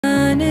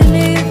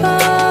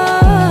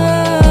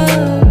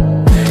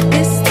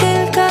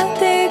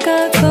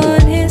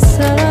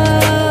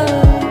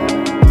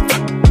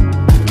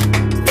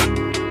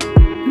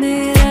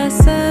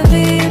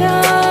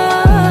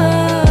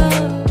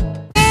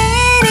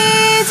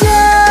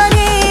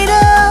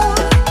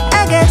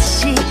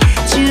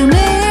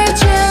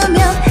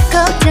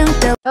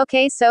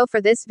Okay, so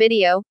for this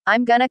video,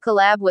 I'm gonna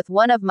collab with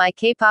one of my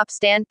K-pop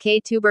stan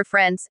K-tuber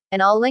friends,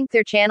 and I'll link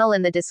their channel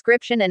in the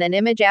description and an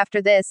image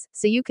after this,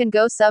 so you can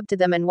go sub to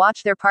them and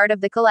watch their part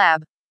of the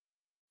collab.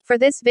 For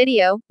this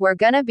video, we're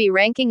gonna be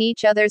ranking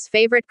each other's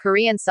favorite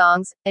Korean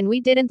songs, and we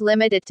didn't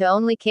limit it to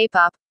only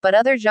K-pop, but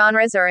other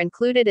genres are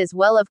included as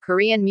well of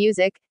Korean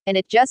music, and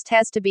it just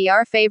has to be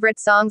our favorite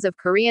songs of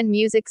Korean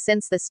music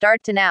since the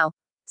start to now.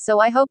 So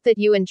I hope that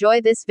you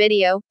enjoy this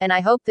video, and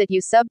I hope that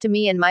you sub to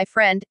me and my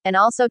friend, and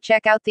also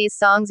check out these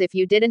songs if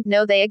you didn't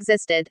know they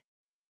existed.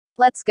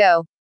 Let's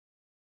go.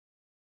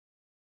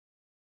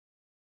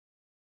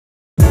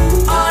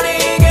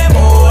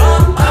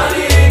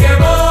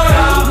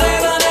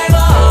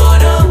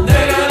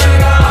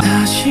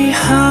 다시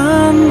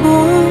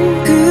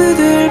한번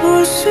그댈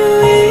볼 수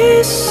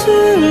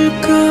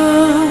있을까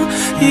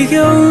이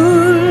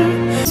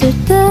겨울 있을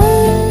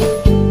때날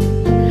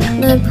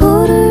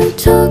부를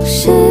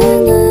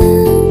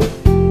적시는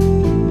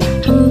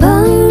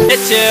한방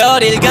대체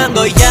어딜 간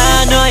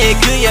거야 너의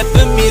그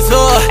예쁜 미소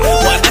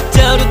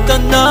월학자로 또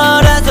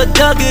너라서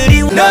더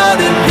그리워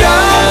너는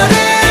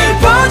별을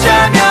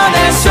보자면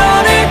내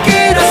손을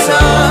끌어서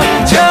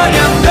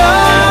저녁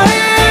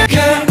너에게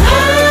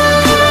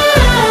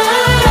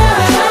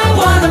I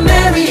wanna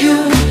marry you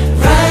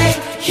right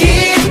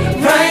here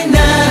right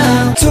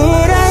now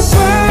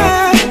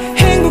돌아봐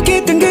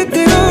행복했던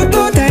그때로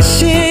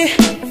또다시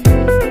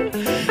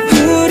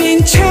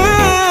우린 참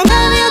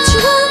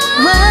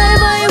one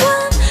by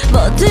one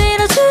모두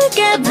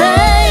이뤄줄게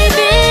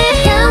baby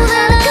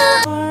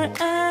You're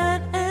an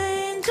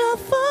angel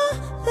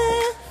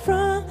falling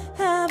from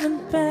heaven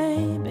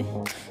baby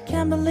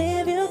Can't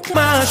believe you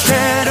My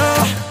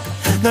shadow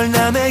널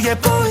남에게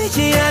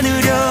보이지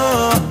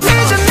않으려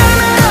이제 넌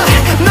알아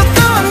너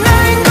또한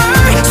나인 걸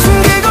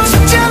숨기고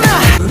싶잖아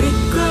불이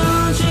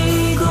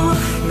꺼지고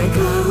내가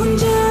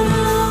혼자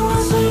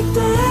나왔을 때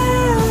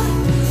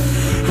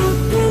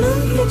앞에는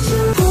빛이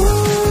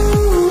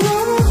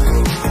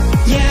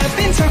Yeah I've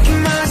been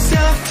talking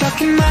myself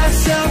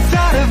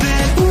out of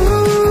it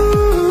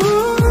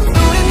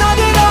우린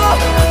어디로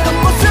어떤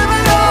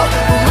모습으로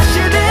무엇이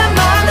돼야만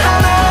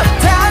하나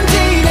단지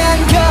난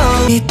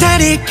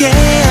기다릴게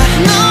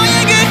너의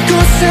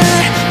그곳에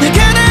내가